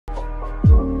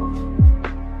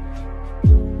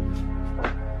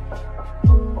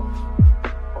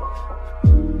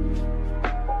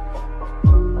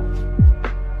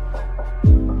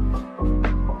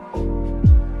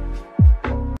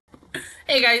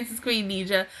Hey guys, it's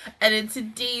Queendija, and in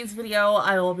today's video,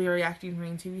 I will be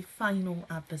reacting to the final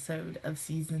episode of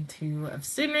season 2 of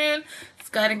Tsurune. Let's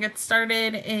go ahead and get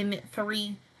started in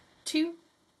 3, 2,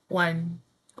 1,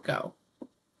 go.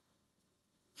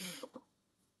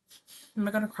 Am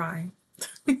I gonna cry?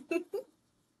 It's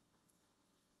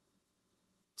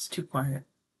too quiet.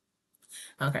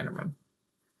 Okay, never mind.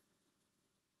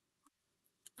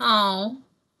 Oh.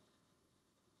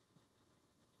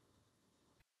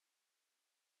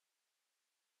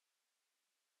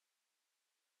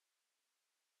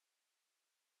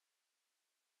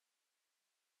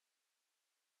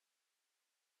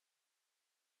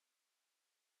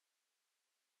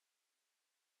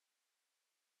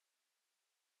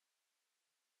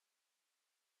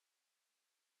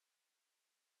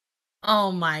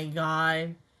 Oh my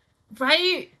god.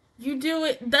 Right? You do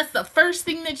it. That's the first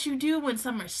thing that you do when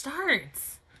summer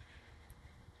starts.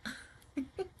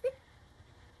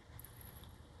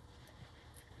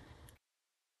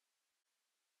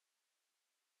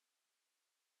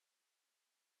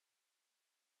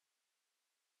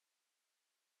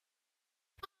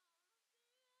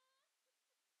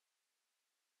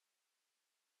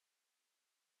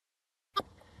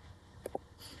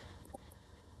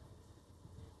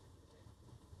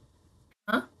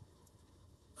 Huh?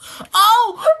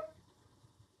 Oh!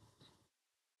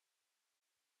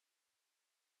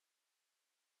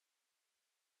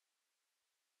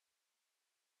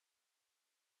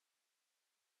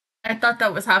 I thought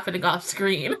that was happening off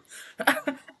screen.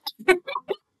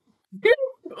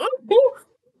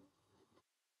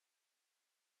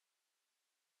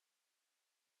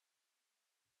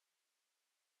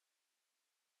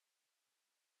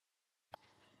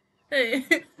 Hey.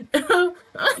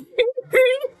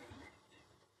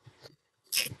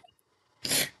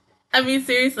 I mean,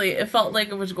 seriously, it felt like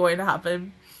it was going to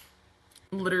happen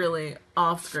literally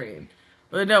off screen.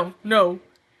 But no, no.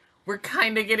 We're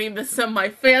kind of getting to some my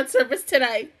fan service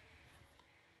today.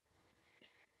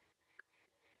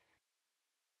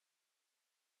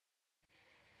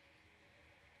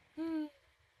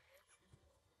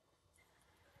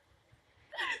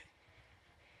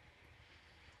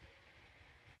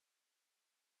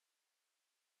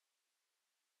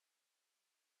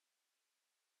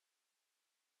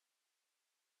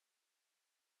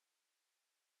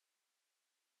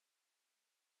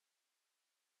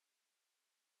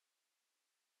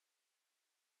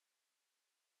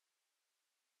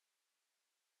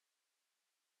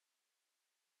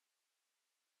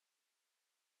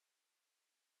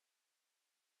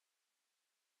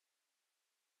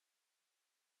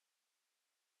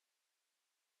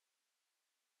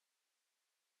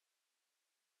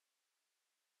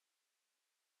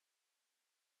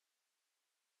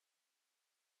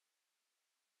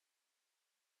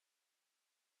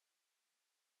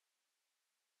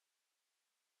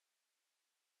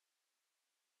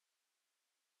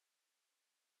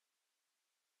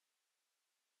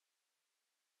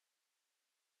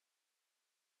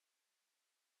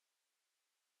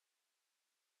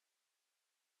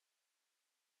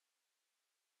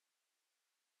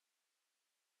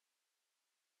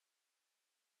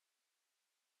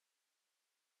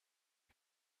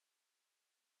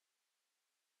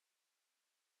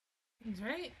 That's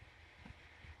right.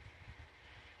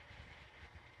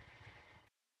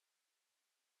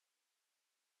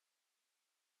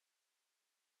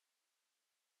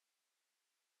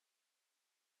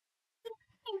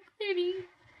 So pretty.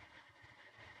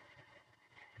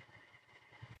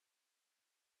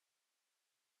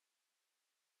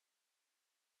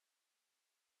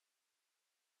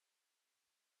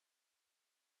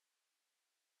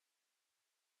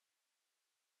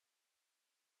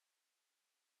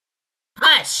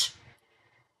 Hush!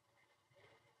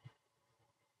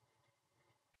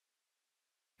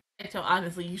 So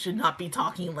honestly, you should not be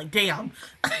talking like damn.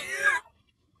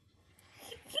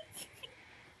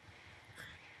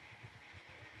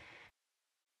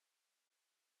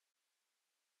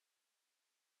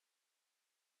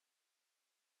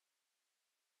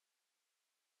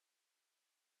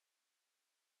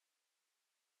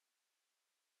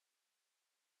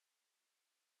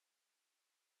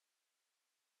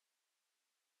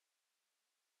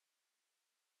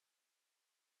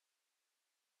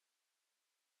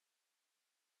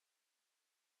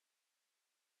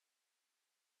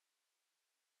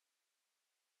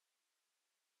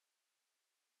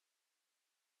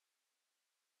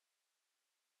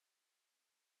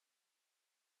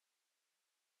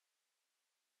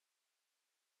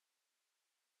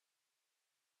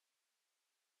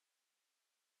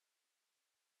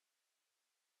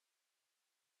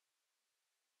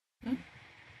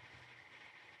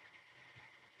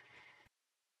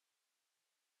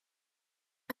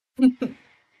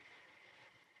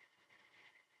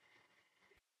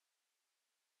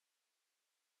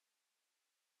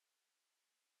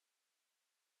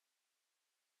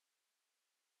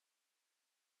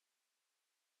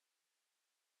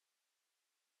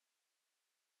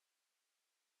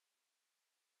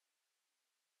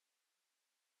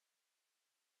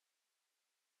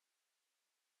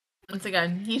 Once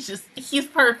again, he's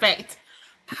perfect.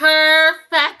 Perfection.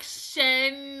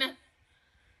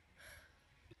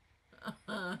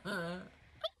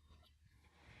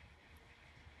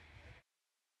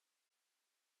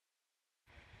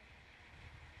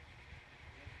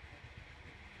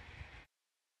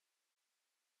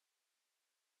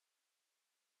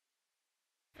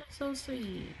 That's so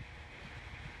sweet.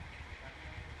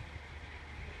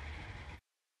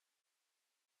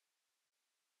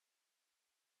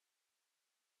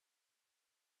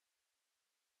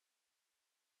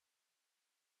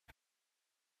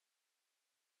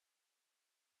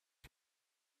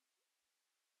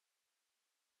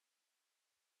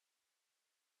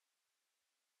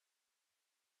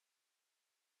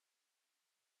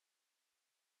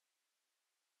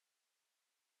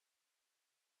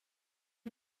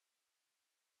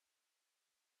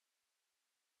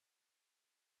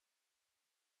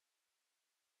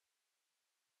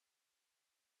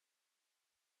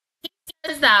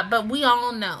 Is that? But we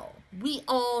all know. We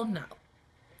all know.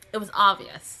 It was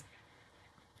obvious.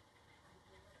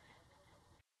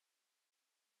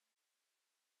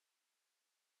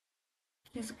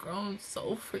 He's grown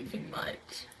so freaking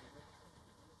much.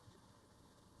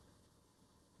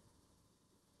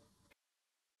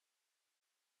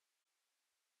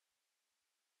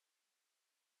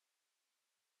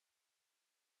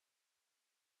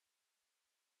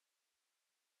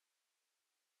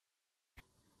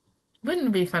 Wouldn't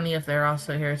it be funny if they're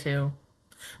also here too?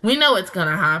 We know it's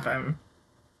gonna happen.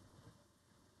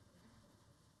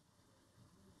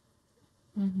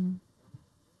 Mm-hmm.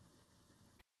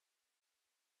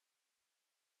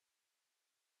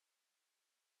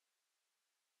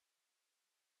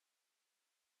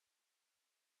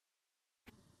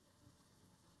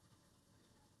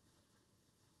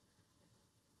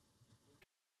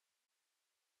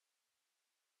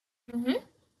 Mm-hmm.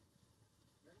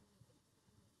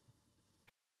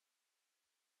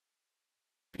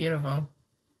 Beautiful.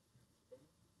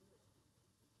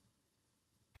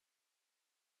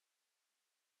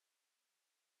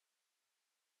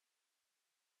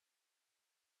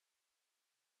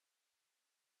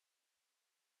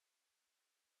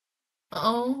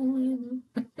 Oh,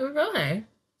 really?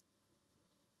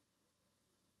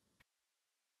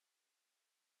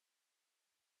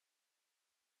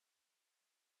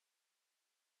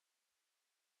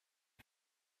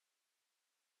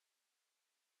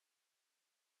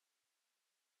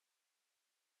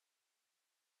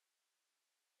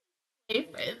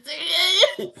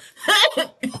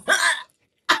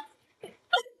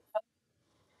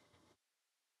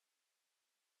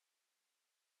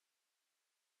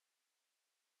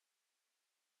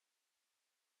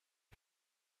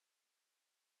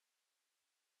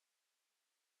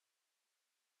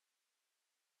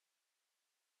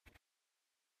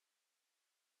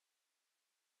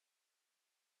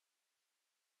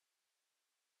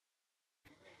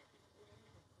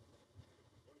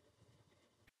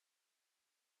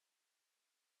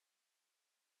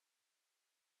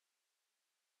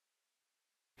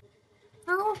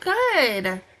 Oh,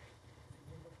 good.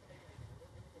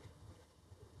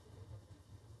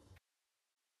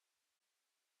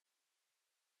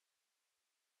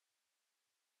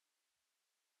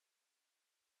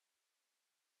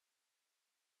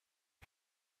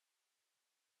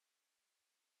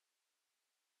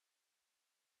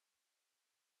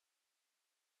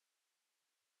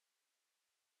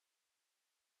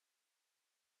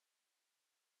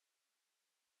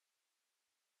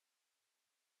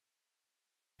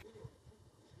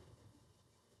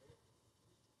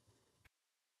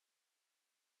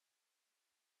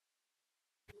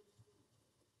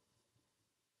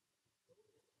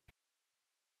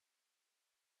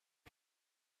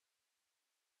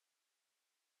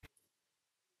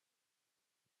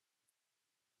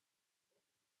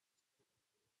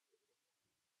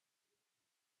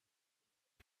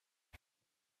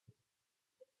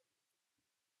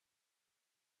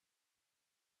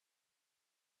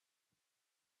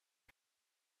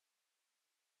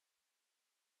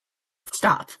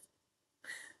 Stop.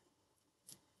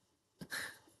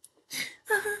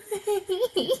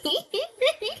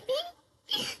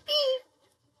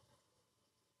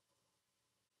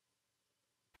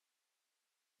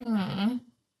 Hmm.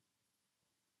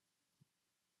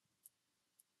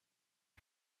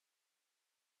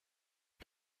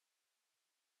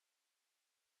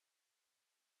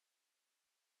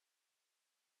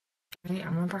 I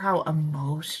remember how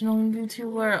emotional you two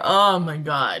were. Oh my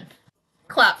god.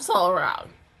 Claps all around.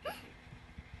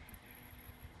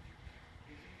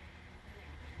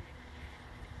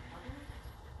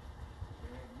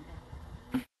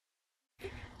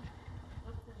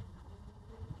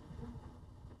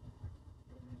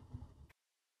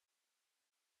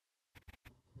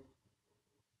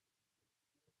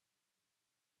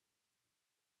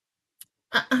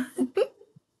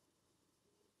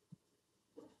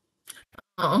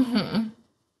 Oh.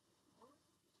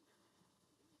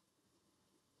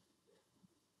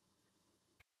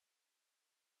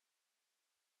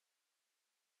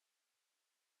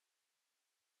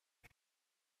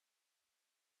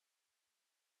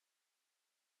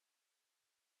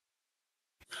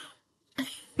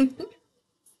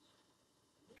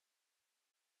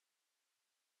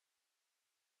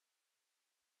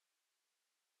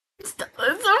 It's so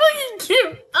fucking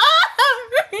cute.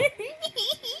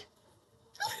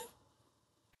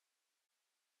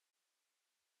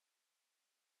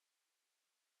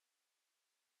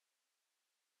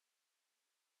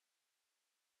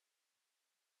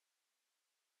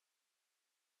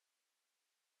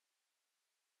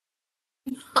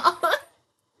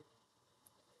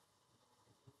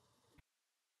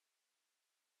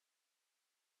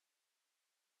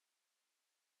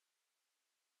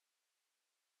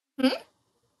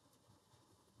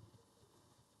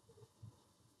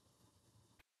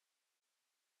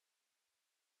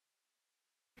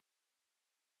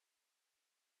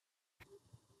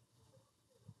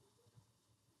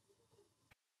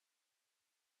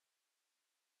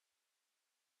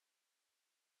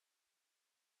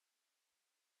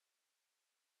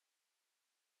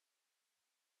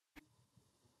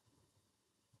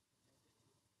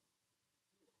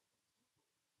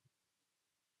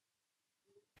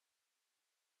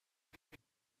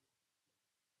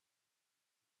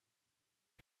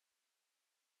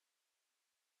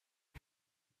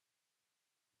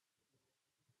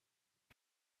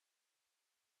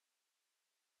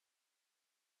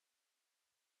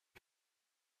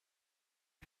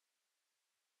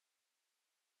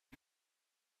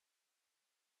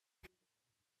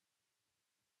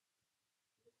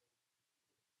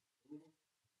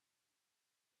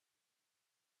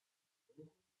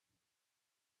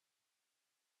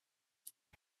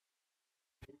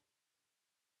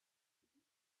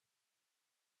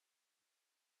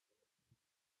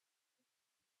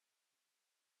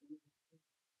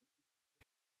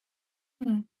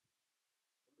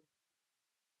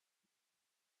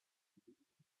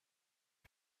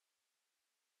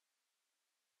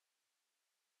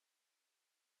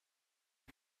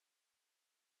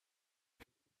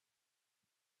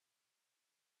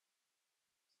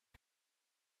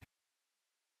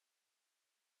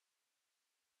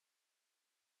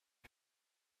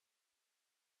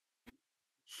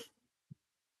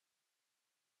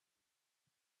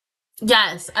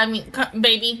 Yes, I mean,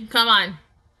 baby, come on.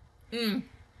 Mm.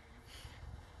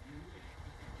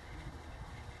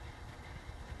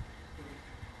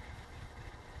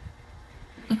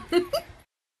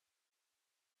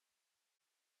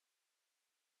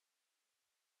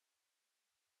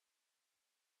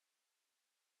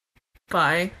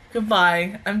 Bye.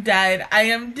 Goodbye. I'm dead. I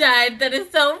am dead. That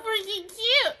is so freaking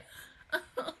cute.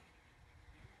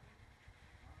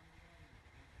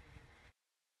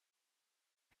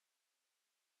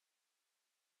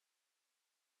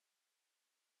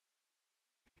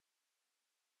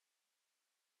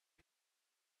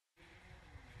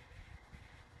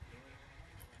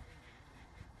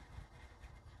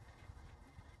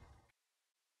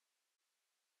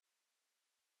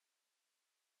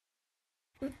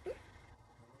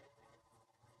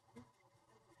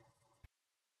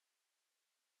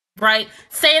 Right?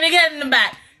 Say it again in the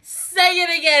back. Say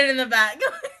it again in the back.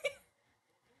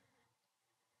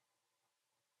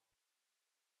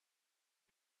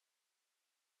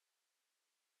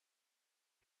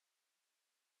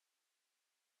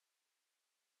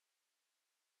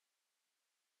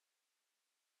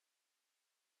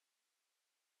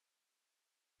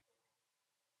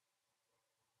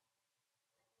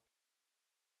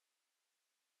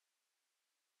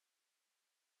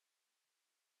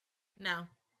 No.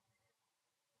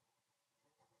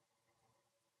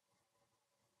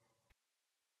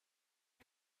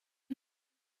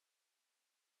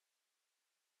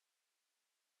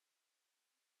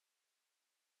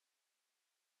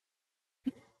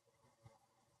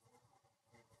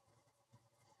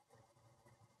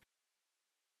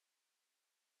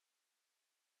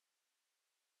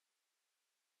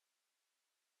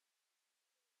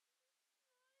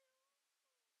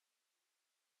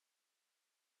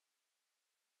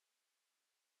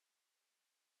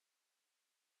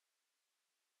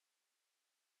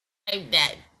 I'm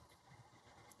dead.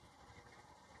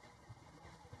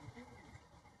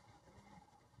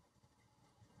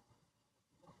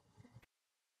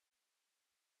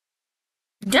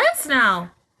 Guess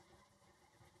now.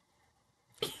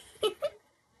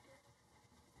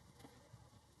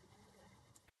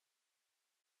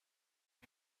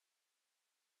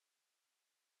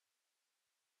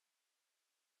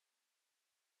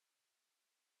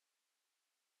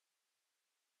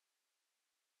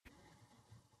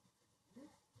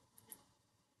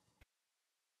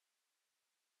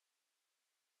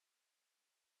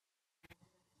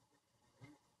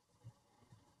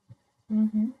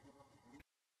 Mm-hmm.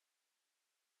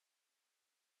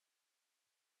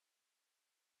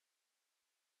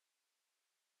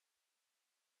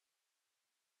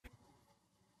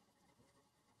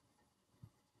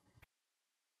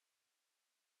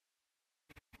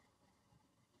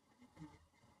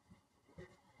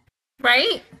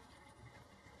 Right?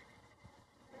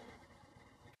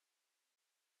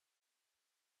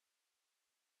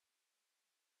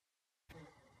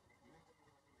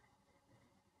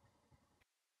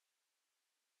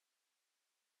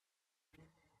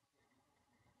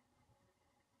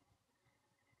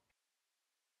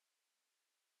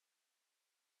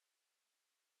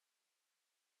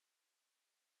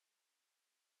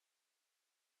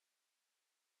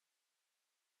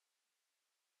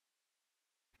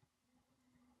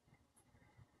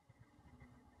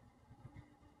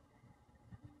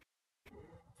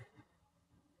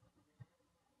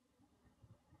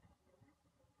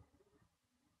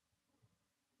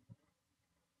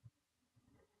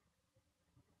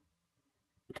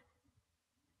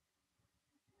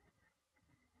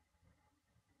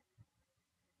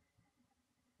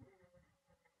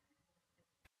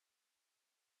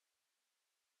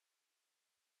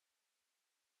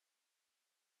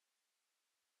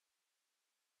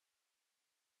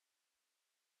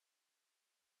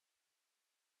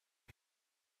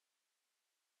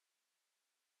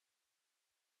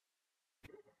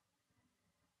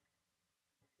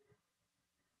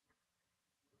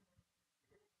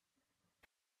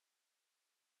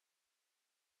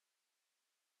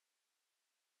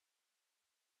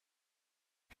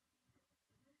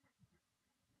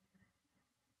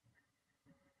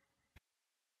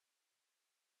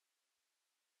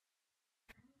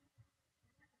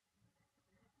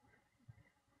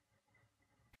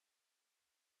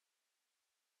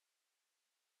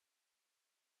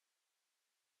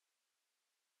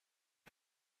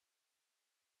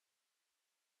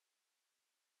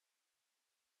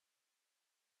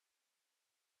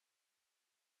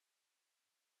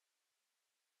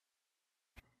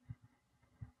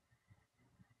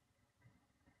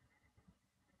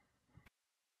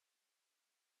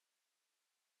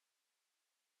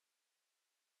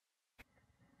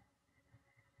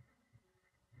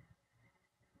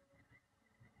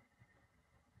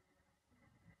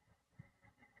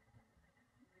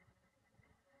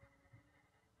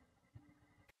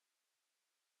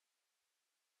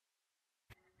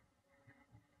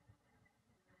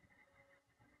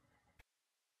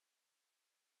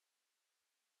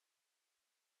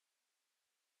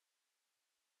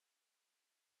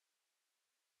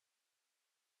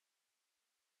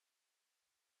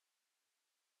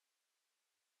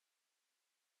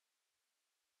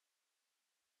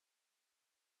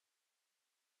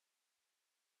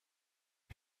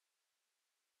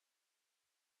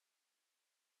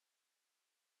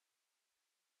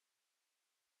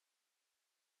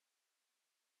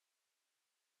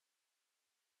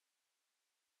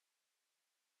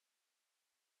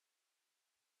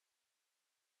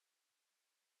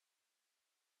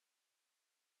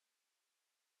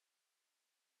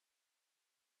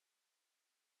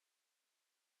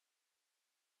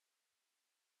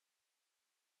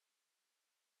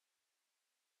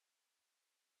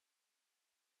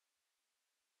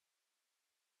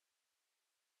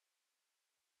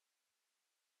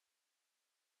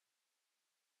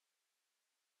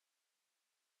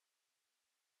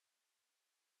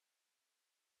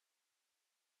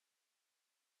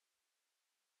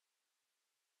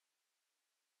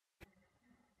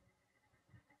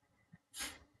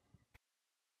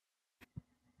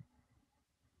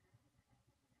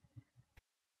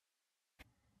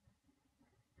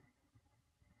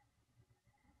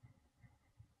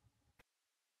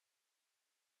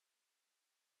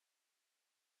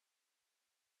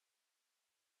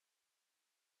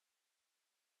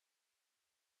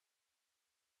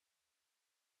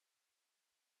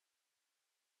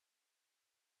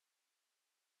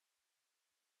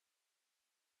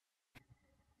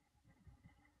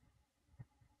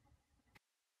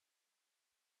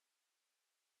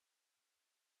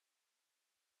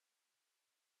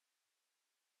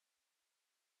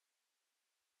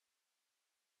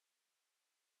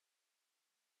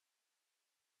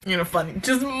 You know, funny.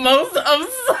 Just most of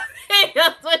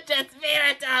Steheon's with just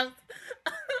Veritas.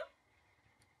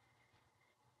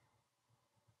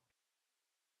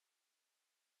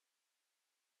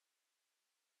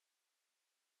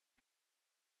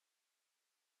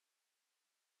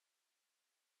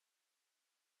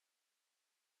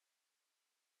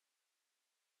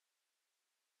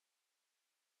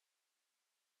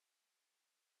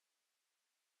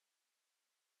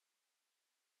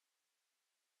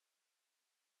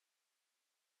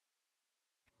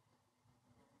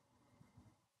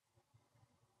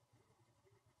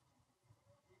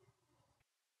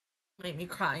 Made me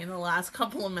cry in the last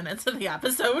couple of minutes of the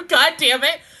episode. God damn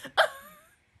it.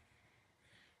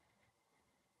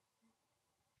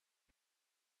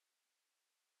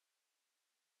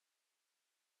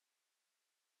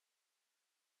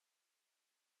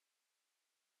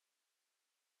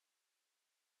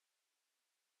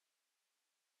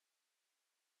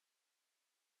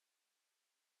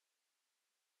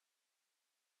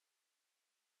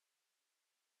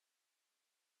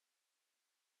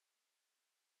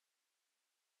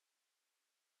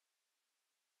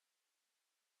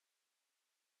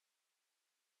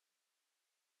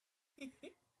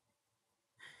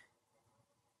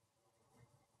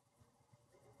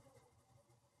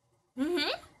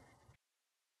 Mm-hmm.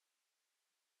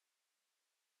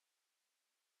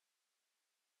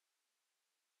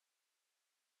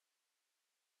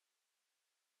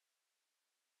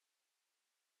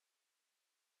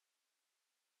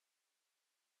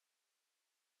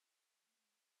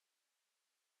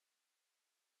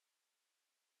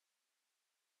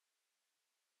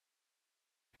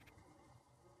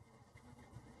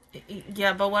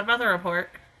 Yeah, but what about the report?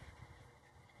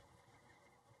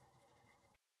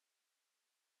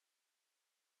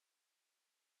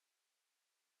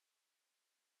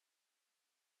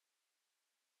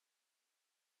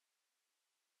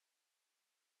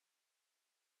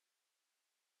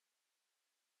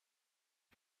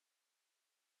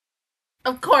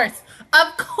 Of course.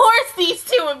 Of course these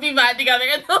two would be mad together.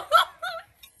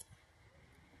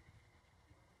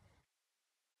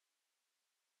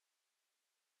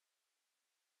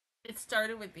 It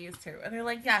started with these two. And they're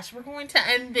like, yes, we're going to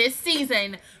end this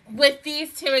season with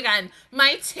these two again.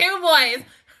 My two boys.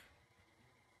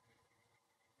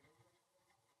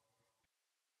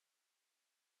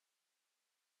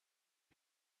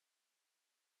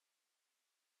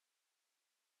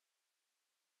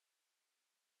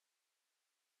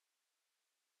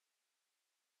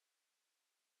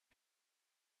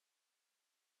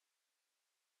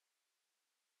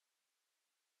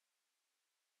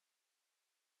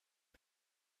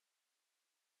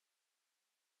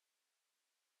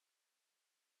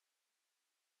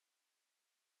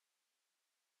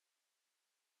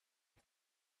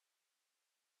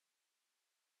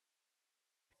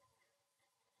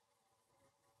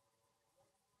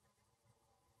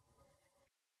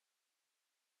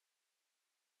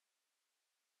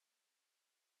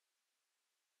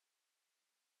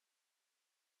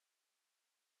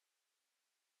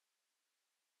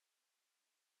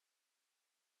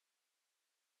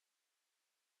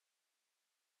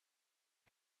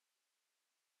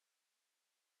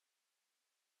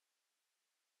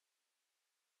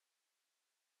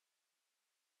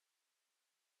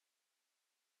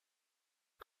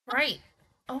 Right.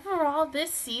 Overall,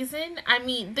 this season, I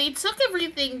mean, they took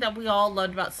everything that we all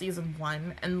loved about season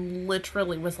one and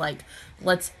literally was like,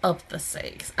 let's up the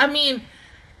stakes. I mean,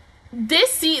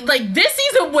 this season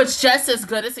was just as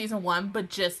good as season one, but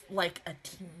just like a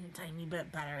teeny tiny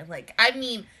bit better. Like, I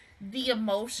mean, the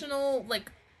emotional,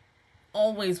 like,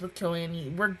 always with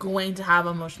Kyoani, we're going to have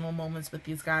emotional moments with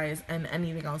these guys and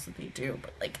anything else that they do.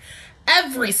 But like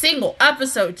every single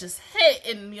episode just hit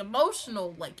in the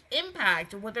emotional like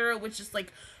impact, whether it was just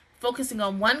like focusing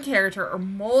on one character or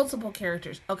multiple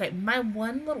characters. Okay, my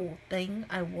one little thing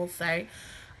I will say,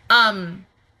 um,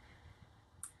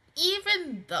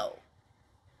 even though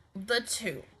the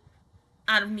two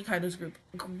out of Nikaido's group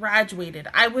graduated,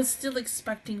 I was still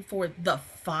expecting for the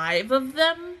five of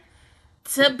them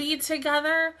to be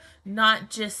together, not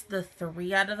just the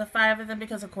three out of the five of them,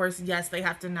 because of course, yes, they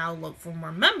have to now look for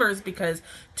more members because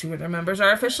two of their members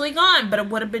are officially gone. But it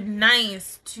would have been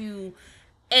nice to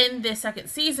end this second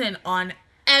season on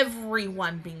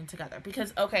everyone being together.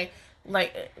 Because okay,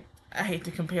 like I hate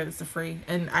to compare this to Free,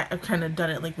 and I've kind of done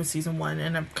it like with season one,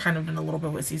 and I've kind of done a little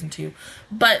bit with season two.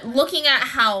 But looking at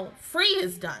how Free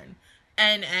is done,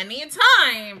 and any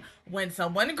time when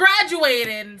someone graduated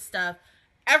and stuff,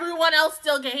 everyone else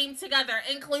still came together,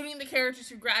 including the characters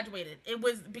who graduated. It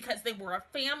was because they were a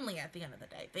family at the end of the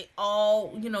day. They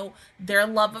all, their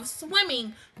love of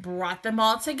swimming brought them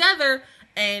all together,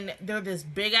 and they're this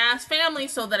big ass family,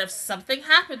 so that if something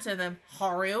happened to them,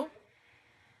 Haru,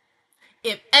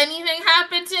 if anything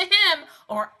happened to him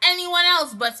or anyone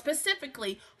else, but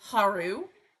specifically Haru,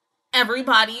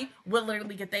 everybody would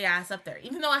literally get their ass up there.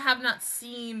 Even though I have not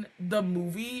seen the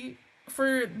movie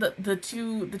for the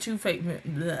two fate,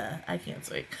 I can't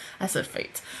speak. I said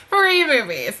fate. 3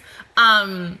 movies.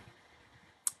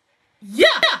 Yeah,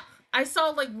 I saw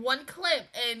like one clip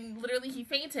and literally he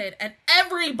fainted and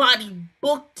everybody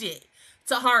booked it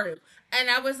to Haru. And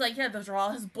I was like, yeah, those are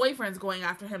all his boyfriends going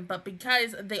after him. But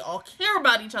because they all care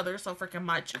about each other so freaking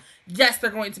much, yes, they're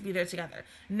going to be there together.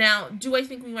 Now, do I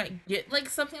think we might get like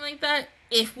something like that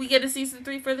if we get a season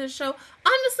 3 for this show?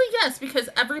 Honestly, yes, because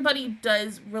everybody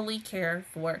does really care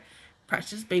for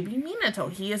precious baby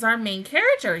Minato. He is our main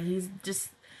character. He's just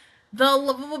the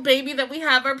lovable baby that we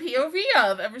have our POV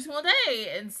of every single day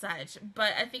and such.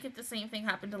 But I think if the same thing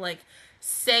happened to like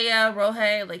Seiya,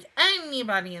 Rohei, like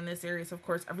anybody in this series, of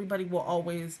course, everybody will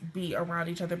always be around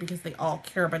each other because they all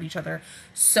care about each other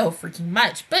so freaking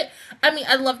much. But I mean,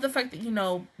 I love the fact that,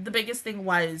 the biggest thing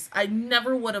was I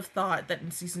never would have thought that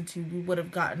in season 2 we would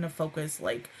have gotten a focus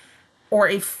like or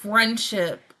a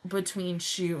friendship between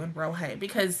Shu and Rohei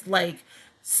because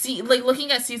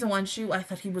looking at season 1 Shu, I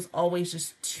thought he was always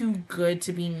just too good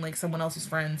to being like someone else's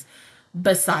friends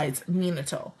besides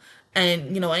Minato.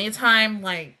 And anytime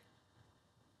like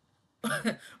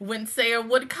when Seiya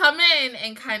would come in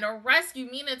and kind of rescue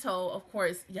Minato, of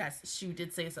course, yes, Shu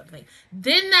did say something.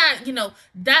 Then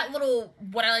that little,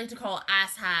 what I like to call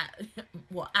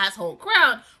asshole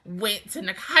crown went to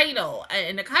Nikaido.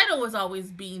 And Nikaido was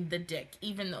always being the dick,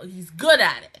 even though he's good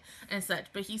at it and such.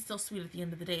 But he's still sweet at the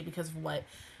end of the day because of what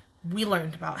we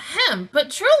learned about him. But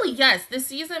truly, yes, this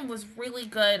season was really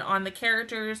good on the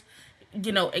characters,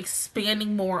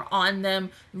 expanding more on them,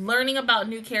 learning about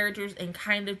new characters, and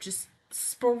kind of just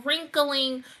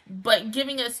sprinkling, but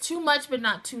giving us too much, but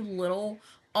not too little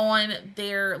on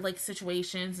their like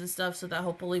situations and stuff, so that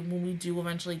hopefully when we do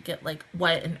eventually get like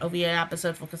an OVA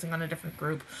episode focusing on a different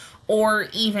group, or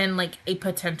even like a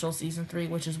potential season 3,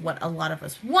 which is what a lot of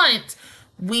us want,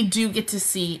 we do get to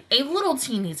see a little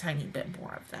teeny tiny bit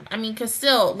more of them. I mean, because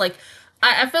still, like,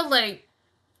 I feel like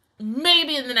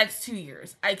maybe in the next 2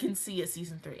 years I can see a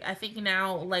season 3. I think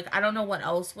now, like, I don't know what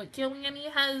else what KyoAni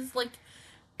has like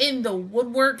in the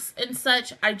woodworks and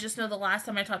such. I just know the last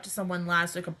time I talked to someone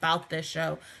last week about this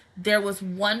show, there was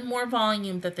one more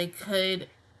volume that they could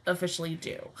officially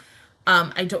do.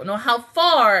 I don't know how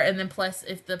far, and then plus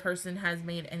if the person has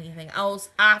made anything else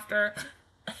after.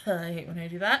 I hate when I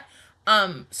do that.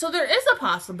 So there is a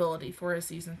possibility for a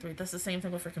season 3. That's the same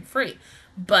thing with freaking Free.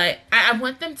 But I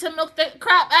want them to milk the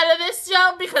crap out of this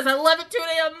show because I love it too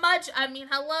damn much. I mean,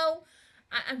 hello.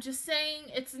 I'm just saying,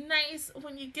 it's nice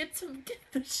when you get to get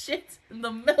the shit and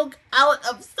the milk out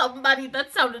of somebody.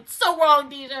 That sounded so wrong,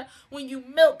 Deja. When you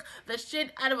milk the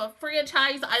shit out of a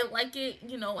franchise, I like it,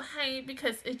 hey,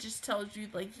 because it just tells you,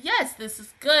 like, yes, this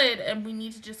is good, and we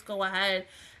need to just go ahead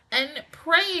and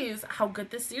praise how good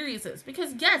this series is.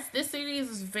 Because, yes, this series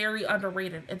is very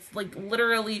underrated. It's, like,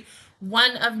 literally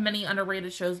one of many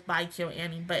underrated shows by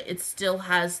KyoAni, but it still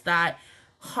has that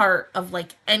heart of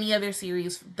like any other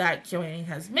series that KyoAni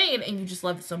has made, and you just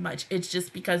love it so much. It's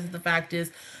just because the fact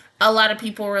is a lot of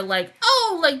people were like,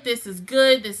 oh, like, this is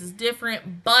good, this is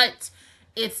different, but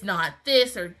it's not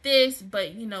this or this.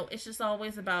 But it's just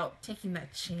always about taking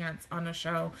that chance on a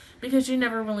show, because you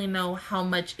never really know how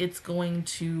much it's going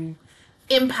to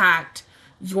impact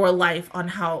your life on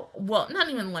how, well, not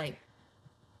even like,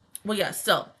 well, yeah,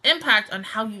 still impact on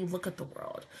how you look at the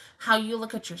world, how you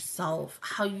look at yourself,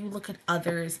 how you look at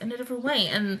others in a different way.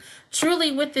 And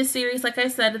truly with this series, like I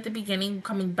said at the beginning,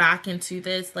 coming back into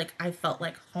this, like, I felt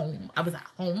like home. I was at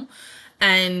home,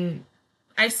 and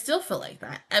I still feel like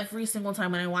that every single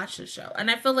time when I watch this show.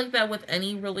 And I feel like that with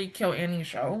any really KyoAni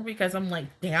show, because I'm like,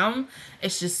 damn,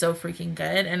 it's just so freaking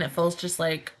good, and it feels just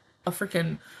like a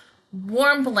freaking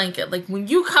warm blanket. Like when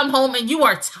you come home and you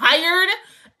are tired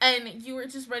and you are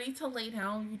just ready to lay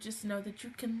down, you just know that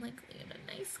you can like lay in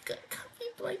a nice, good, comfy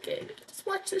blanket and just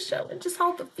watch the show and just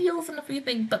how it feels and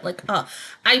everything. But like,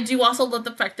 I do also love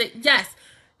the fact that, yes,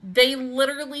 they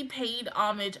literally paid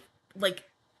homage, like,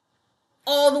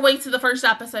 all the way to the first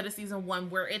episode of season 1,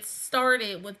 where it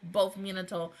started with both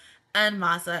Minato and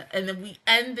Masa, and then we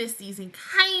end this season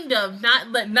kind of,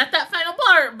 not that final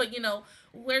part, but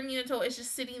where Minato is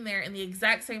just sitting there in the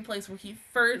exact same place where he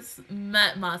first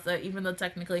met Masa, even though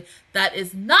technically that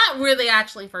is not where they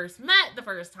actually first met the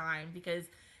first time, because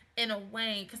in a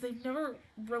way, because they've never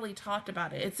really talked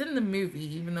about it. It's in the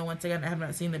movie, even though once again I have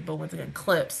not seen it, but once again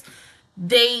clips.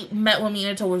 They met when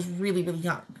Minato was really, really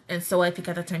young, and so I think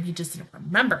at that time he just didn't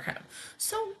remember him.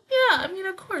 So yeah, I mean,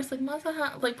 of course, like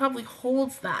Masa like probably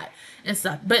holds that and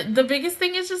stuff. But the biggest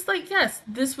thing is just like, yes,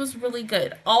 this was really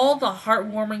good. All the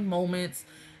heartwarming moments,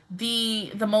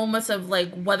 the moments of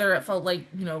like whether it felt like,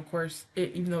 you know, of course,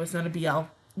 even though it's not a BL,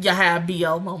 you have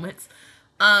BL moments,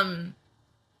 um,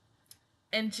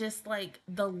 and just like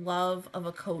the love of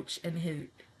a coach and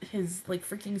his like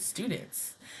freaking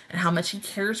students, and how much he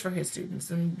cares for his students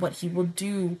and what he will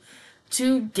do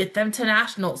to get them to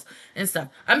nationals and stuff.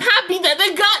 I'm happy that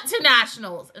they got to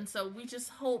nationals, and so we just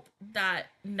hope that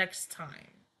next time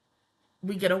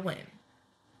we get a win.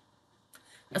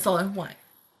 That's all I want.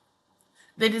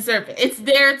 They deserve it. It's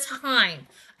their time.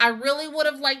 I really would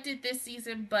have liked it this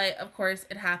season, but of course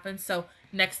it happened. So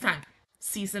next time,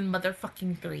 season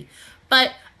motherfucking 3.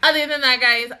 But other than that,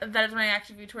 guys, that is my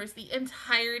reaction view towards the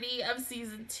entirety of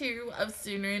season 2 of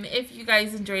Tsurune. If you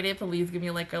guys enjoyed it, please give me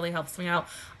a like. It really helps me out.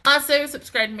 Also,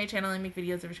 subscribe to my channel. I make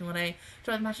videos every single day.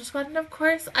 Join the Master Squad, and of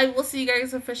course, I will see you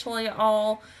guys officially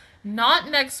all not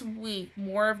next week,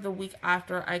 more of the week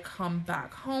after I come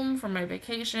back home from my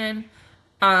vacation.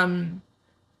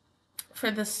 For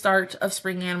the start of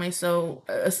spring anime, so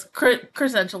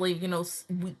essentially, you know,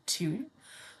 week 2.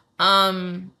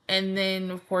 And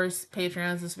then of course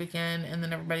Patreon's this weekend, and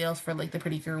then everybody else for like the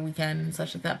Pretty Cure weekend and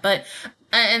such like that. But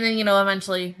and then, you know,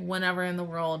 eventually whenever in the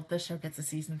world the show gets a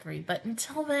season 3. But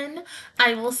until then,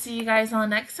 I will see you guys all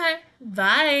next time.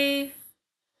 Bye.